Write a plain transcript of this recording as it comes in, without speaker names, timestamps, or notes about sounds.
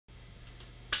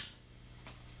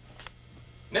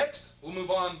Next, we'll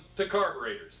move on to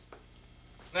carburetors.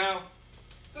 Now,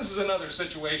 this is another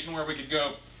situation where we could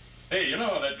go, hey, you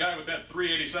know, that guy with that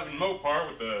 387 Mopar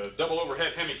with the double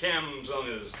overhead Hemi cams on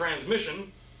his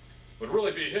transmission would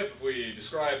really be hip if we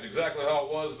described exactly how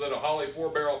it was that a Holley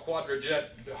 4-barrel Quadrajet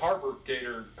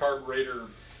Harborgator carburetor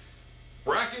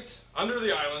bracket under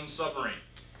the island submarine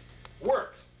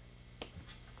worked.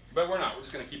 But we're not. We're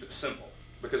just going to keep it simple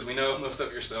because we know most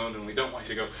of you are stoned and we don't want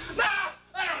you to go, ah,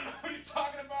 I don't know what he's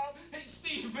talking about. Hey,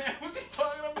 Steve, man, what's he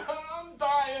talking about? I'm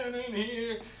dying in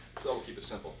here. So we'll keep it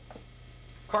simple.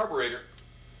 Carburetor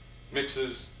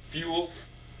mixes fuel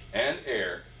and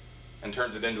air and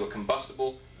turns it into a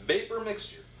combustible vapor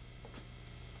mixture.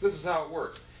 This is how it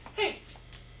works. Hey,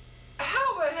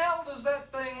 how the hell does that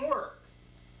thing work?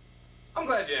 I'm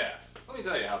glad you asked. Let me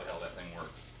tell you how the hell that thing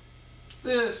works.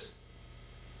 This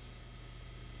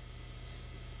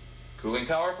cooling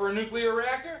tower for a nuclear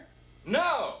reactor?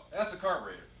 No, that's a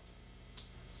carburetor.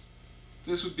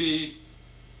 This would be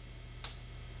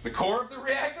the core of the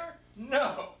reactor?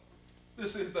 No,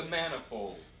 this is the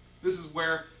manifold. This is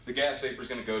where the gas vapor is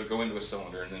going to go into a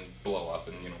cylinder and then blow up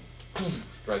and, you know,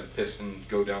 drive the piston,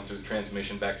 go down through the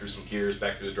transmission, back through some gears,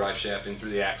 back through the drive shaft, in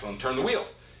through the axle, and turn the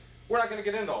wheels. We're not going to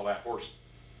get into all that horse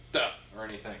stuff or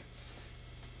anything.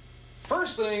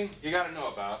 First thing you got to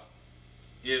know about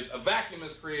is a vacuum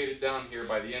is created down here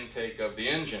by the intake of the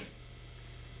engine.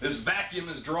 This vacuum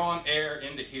is drawing air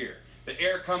into here. The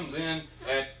air comes in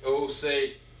at, oh,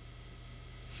 say,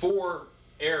 4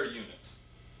 air units.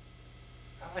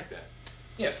 I like that.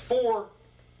 Yeah, 4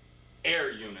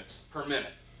 air units per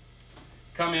minute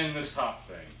come in this top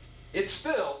thing. It's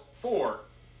still 4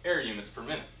 air units per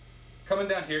minute. Coming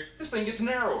down here, this thing gets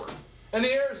narrower. And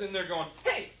the air is in there going,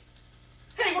 hey,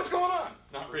 what's going on?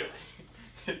 Not really.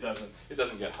 It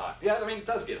doesn't get hot. Yeah, I mean, it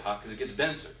does get hot because it gets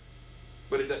denser.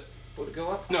 But would it go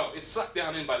up? No, it's sucked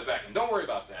down in by the vacuum. Don't worry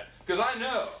about that, because I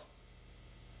know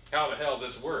how the hell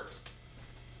this works.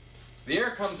 The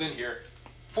air comes in here,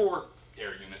 4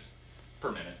 air units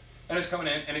per minute, and it's coming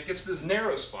in, and it gets this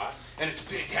narrow spot, and it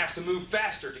has to move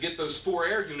faster to get those 4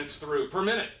 air units through per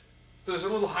minute. So there's a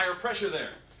little higher pressure there.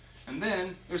 And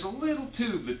then there's a little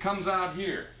tube that comes out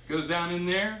here, goes down in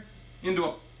there into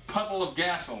a puddle of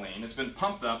gasoline. It's been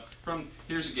pumped up from,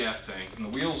 here's a gas tank, and the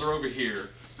wheels are over here,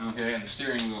 okay, and the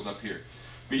steering wheel's up here.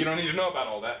 But you don't need to know about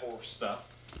all that horse stuff.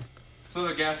 So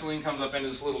the gasoline comes up into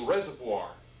this little reservoir.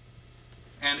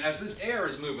 And as this air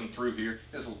is moving through here,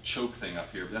 there's a little choke thing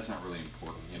up here, but that's not really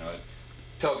important, you know. It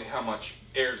tells you how much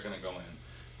air is going to go in.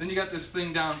 Then you got this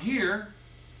thing down here,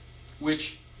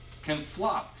 which can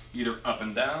flop, either up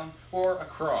and down or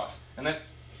across. And that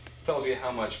tells you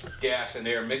how much gas and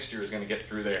air mixture is going to get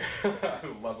through there. I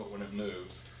love it when it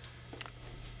moves.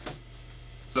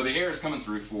 So the air is coming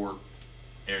through 4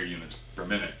 air units per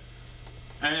minute.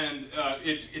 And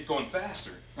it's going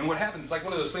faster. And what happens, it's like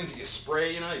one of those things that you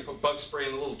spray, you know, you put bug spray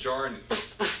in a little jar and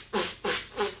it's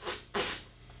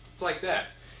like that.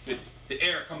 The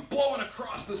air comes blowing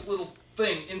across this little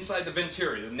thing inside the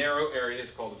venturi. The narrow area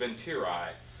is called the venturi.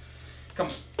 It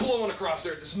comes blowing across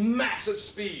there at this massive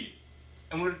speed.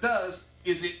 And what it does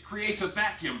is it creates a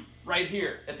vacuum right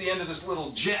here at the end of this little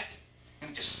jet.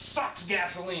 And it just sucks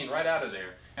gasoline right out of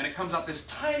there. And it comes out this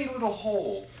tiny little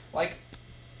hole, like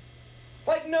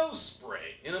nose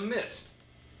spray in a mist.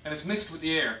 And it's mixed with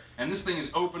the air. And this thing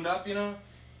is opened up, you know,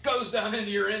 goes down into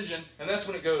your engine, and that's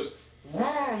when it goes,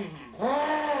 vroom,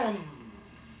 vroom.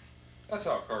 That's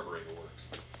how a carburetor works.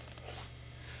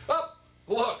 Oh,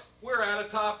 look, we're out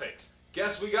of topics.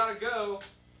 Guess we gotta go.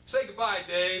 Say goodbye,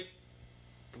 Dave.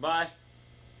 Goodbye.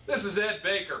 This is Ed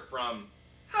Baker from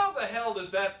How the Hell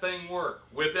Does That Thing Work?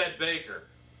 With Ed Baker.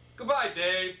 Goodbye,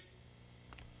 Dave.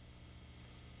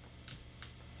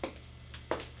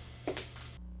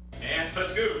 And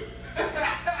let's go.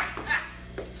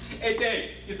 Hey,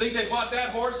 Dave, you think they bought that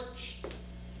horse? Shh.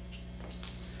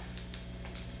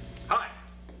 Hi.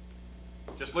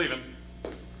 Just leaving.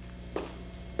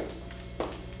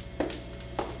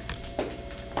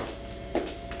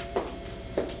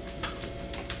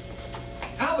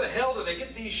 How the hell do they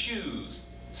get these shoes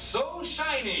so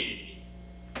shiny?